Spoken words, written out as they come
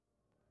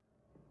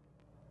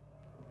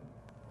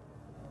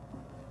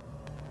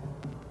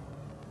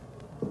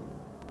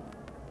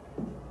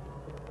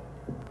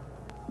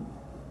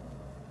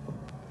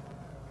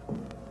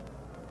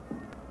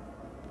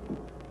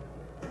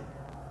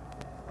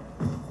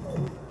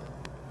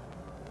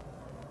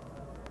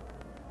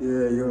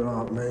Yeah, you're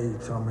like me,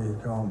 tell me you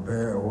can't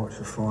bear to watch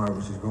a fight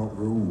which has got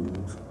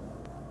rules.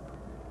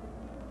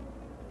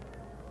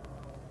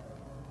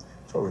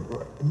 Sorry,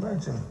 but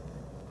imagine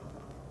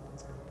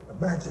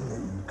that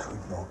you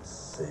could not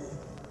see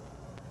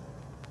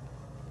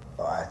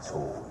at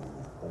all,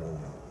 you were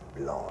born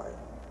blind.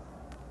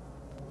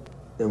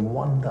 Then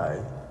one day,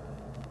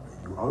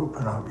 you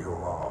open up your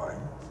eyes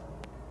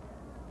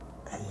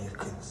and you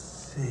can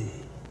see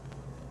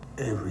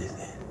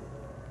everything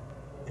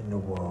in the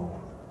world.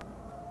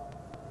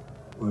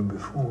 When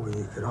before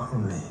you could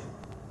only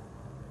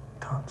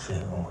touch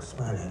it or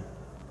smell it.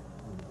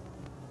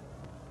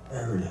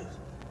 There it is.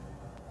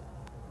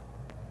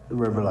 The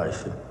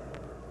revelation.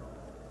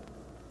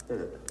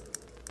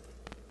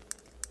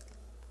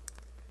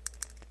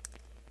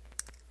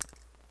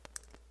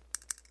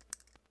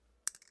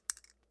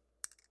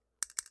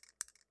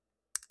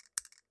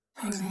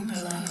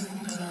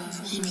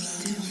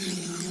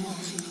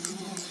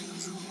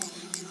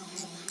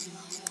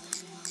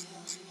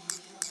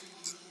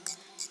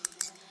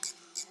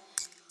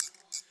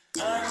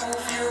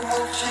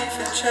 Chief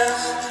and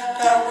chess,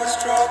 power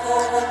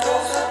struggle with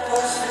those that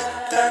pussy.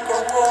 Pack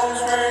of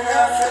wolves, ring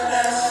out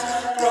finesse.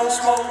 Blow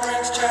smoke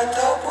rings, chat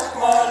up with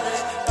Molly.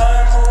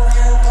 I move,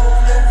 you move,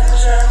 live in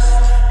chess.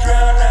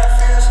 Drown that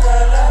fear,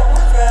 swell out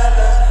with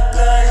valor.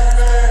 Lions,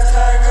 bears,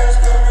 tigers,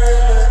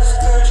 gorillas.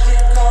 Kush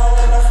keep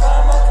calling to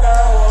find my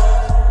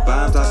power.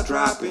 Bombs are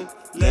dropping,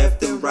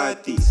 left and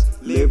right, these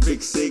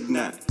lyrics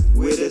ignite.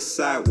 With a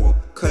sidewalk,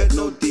 cut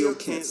no deal,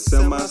 can't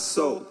sell my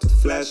soul to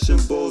flashing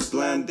bulls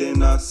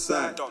blinding our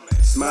sight.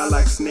 Smile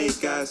like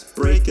snake eyes,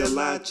 break your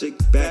logic.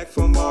 Back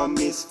from our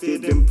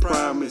misfit and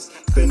promise.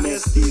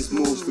 Finesse these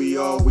moves, we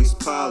always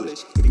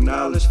polish.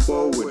 Acknowledge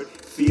forward,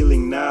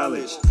 feeling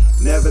knowledge.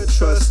 Never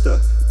trust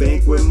a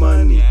bank with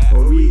money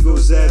or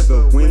egos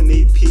ever when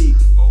they peak.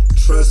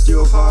 Trust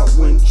your heart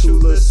when true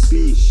love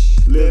speaks.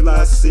 Live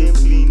life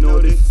simply,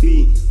 no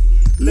defeat.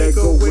 Let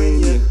go when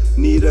you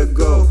need a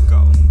go.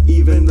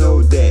 Even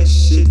though that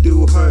shit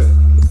do hurt.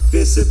 If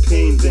it's a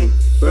pain, then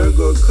burn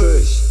go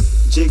kush.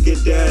 Jigga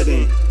that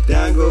and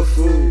down go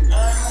food.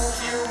 I move,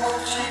 you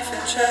move, chief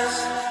and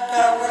chess.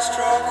 Power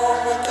struggle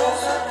with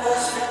those that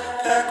pussy.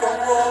 Pack of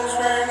wolves,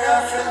 ring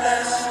out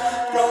finesse.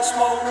 Blow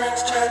smoke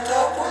rings, chat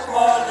up with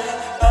Molly.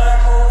 I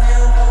move,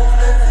 you move,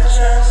 live in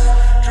chess.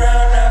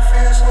 Drown that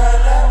fear,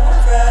 swell out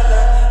with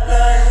valor.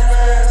 Lions,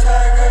 bears,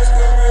 tigers,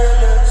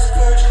 gorillas.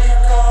 Kush keep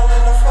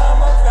calling to find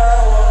my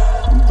power.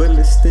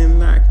 Bullets still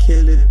not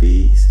killer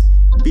bees.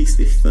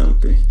 Beastly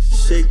thumping,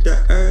 shake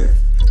the earth.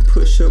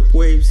 Push up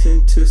waves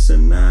into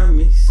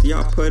tsunamis.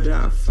 Y'all put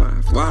out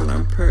 5 while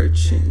I'm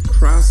perching.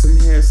 Crossing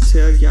heads,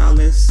 tell y'all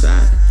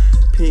inside.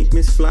 Pink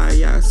miss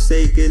fly out,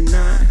 say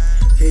goodnight.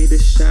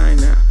 Haters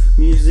shine out,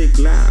 music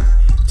loud.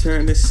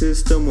 Turn the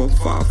system or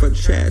fall for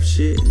trap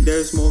shit.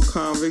 There's more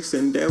convicts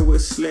than there were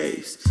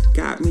slaves.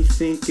 Got me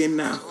thinking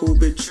now who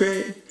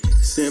betrayed.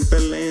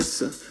 Simple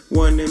answer,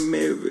 one in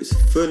mirrors,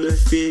 full of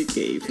fear,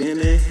 gave in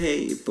a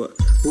hate. But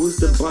who's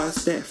the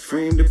boss that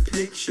framed the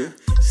picture?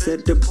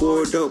 Set the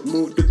board up,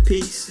 move the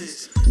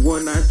pieces.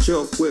 One I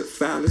joke with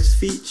foulest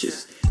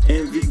features.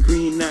 Envy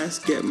green eyes,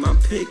 get my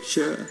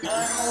picture.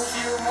 I move,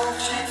 you move,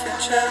 chief and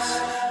chess.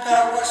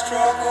 Power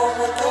struggle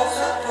with those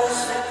that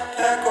pussy.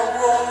 Pack of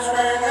wolves,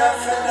 ring out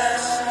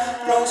finesse.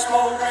 Blow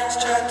smoke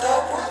rings, chat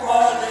up with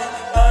Molly.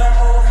 I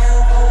move, you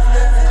move,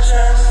 live in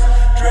chess.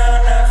 Drown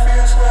that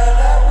fear, swell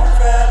out with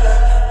valor.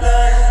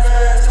 Lions,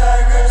 bears,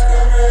 tigers,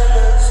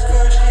 gorillas.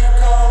 Kush keep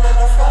calling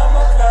to find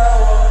my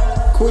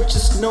power. Quit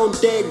your snow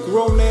dead,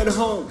 grown at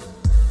home.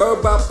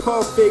 Herb by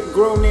perfect,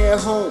 grown at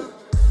home.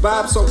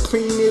 Vibe so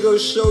clean it'll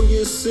show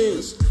your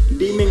sins.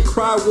 Demon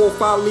cry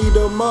wolf, I'll lead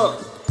them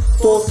up.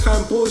 Fourth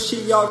kind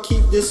bullshit, y'all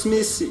keep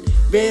dismissing.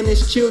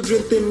 Vanished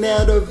children thin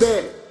out of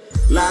vet.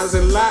 Lies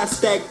and lies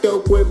stacked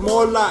up with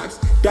more lies.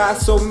 Die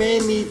so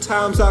many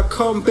times I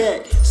come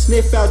back.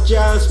 Sniff out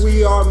giants,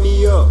 we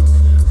army up.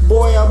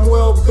 Boy, I'm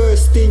well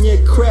versed in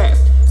your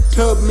craft.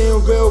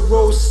 Tubman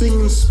railroad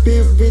singing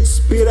spirits.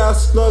 Spit out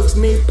slugs,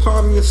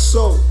 napalm your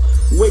soul.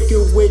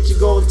 Wicked witch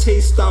gon'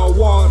 taste our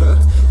water.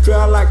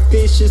 Drown like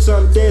fishes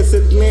on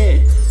desert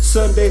land.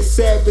 Sunday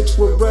savage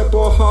with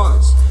rebel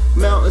hearts.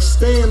 Mountain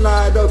stand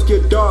light up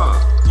your dark.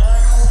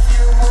 I move,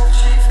 you move,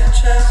 chief and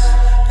chess.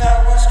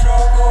 Power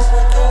struggle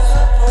with those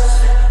that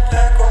pussy.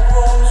 Pack of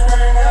wolves,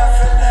 ring out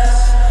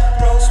finesse.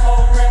 Blow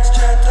smoke rings,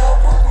 chat up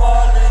with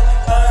Molly.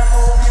 I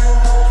move, you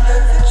move,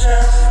 live in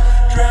chess.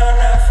 Drown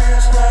that fear,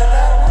 swell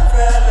out with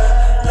valor.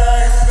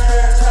 Lions,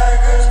 bears,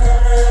 tigers,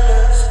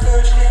 gorillas.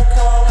 Kush keep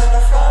calling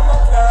to find my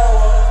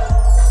power.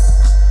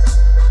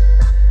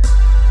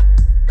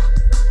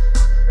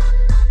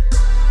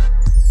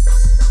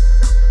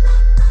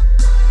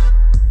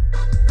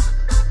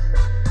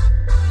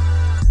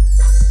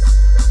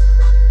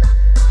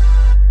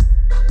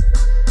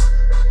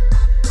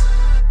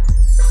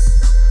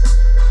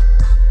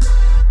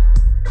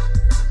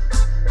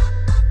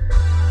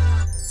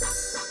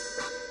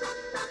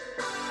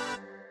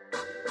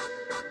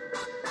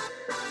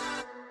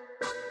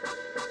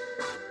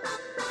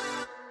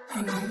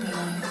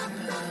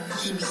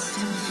 You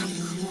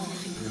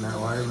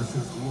know, ever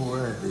since the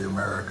war, the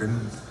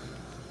Americans,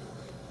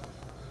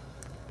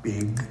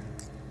 big,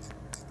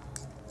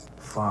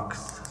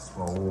 fucks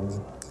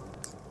small,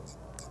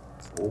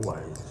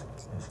 always,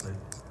 honestly.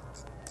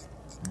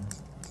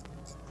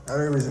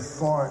 There is a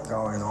fight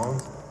going on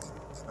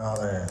out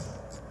there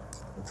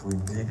between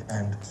big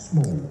and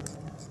small.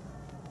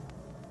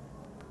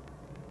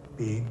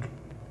 Big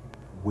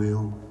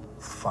will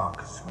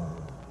fuck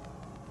small.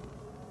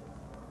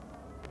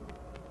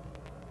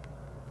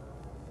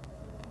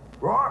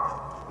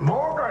 Right,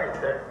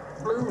 Margate then.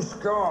 Blue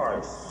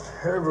skies,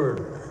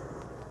 heaven.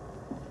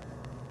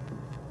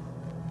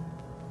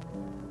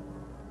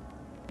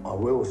 I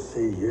will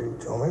see you,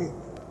 Tommy.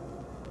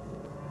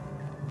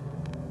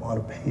 Might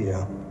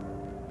appear.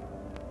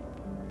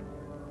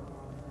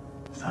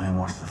 Saying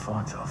what's the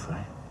fight off,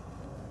 eh?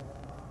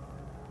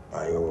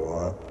 Are you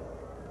alright?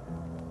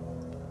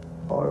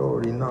 I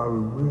already know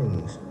who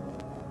wins.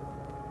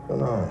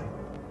 Don't I?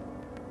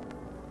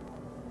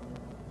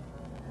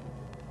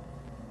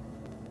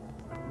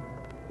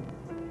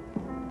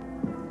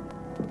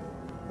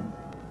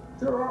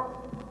 You're up.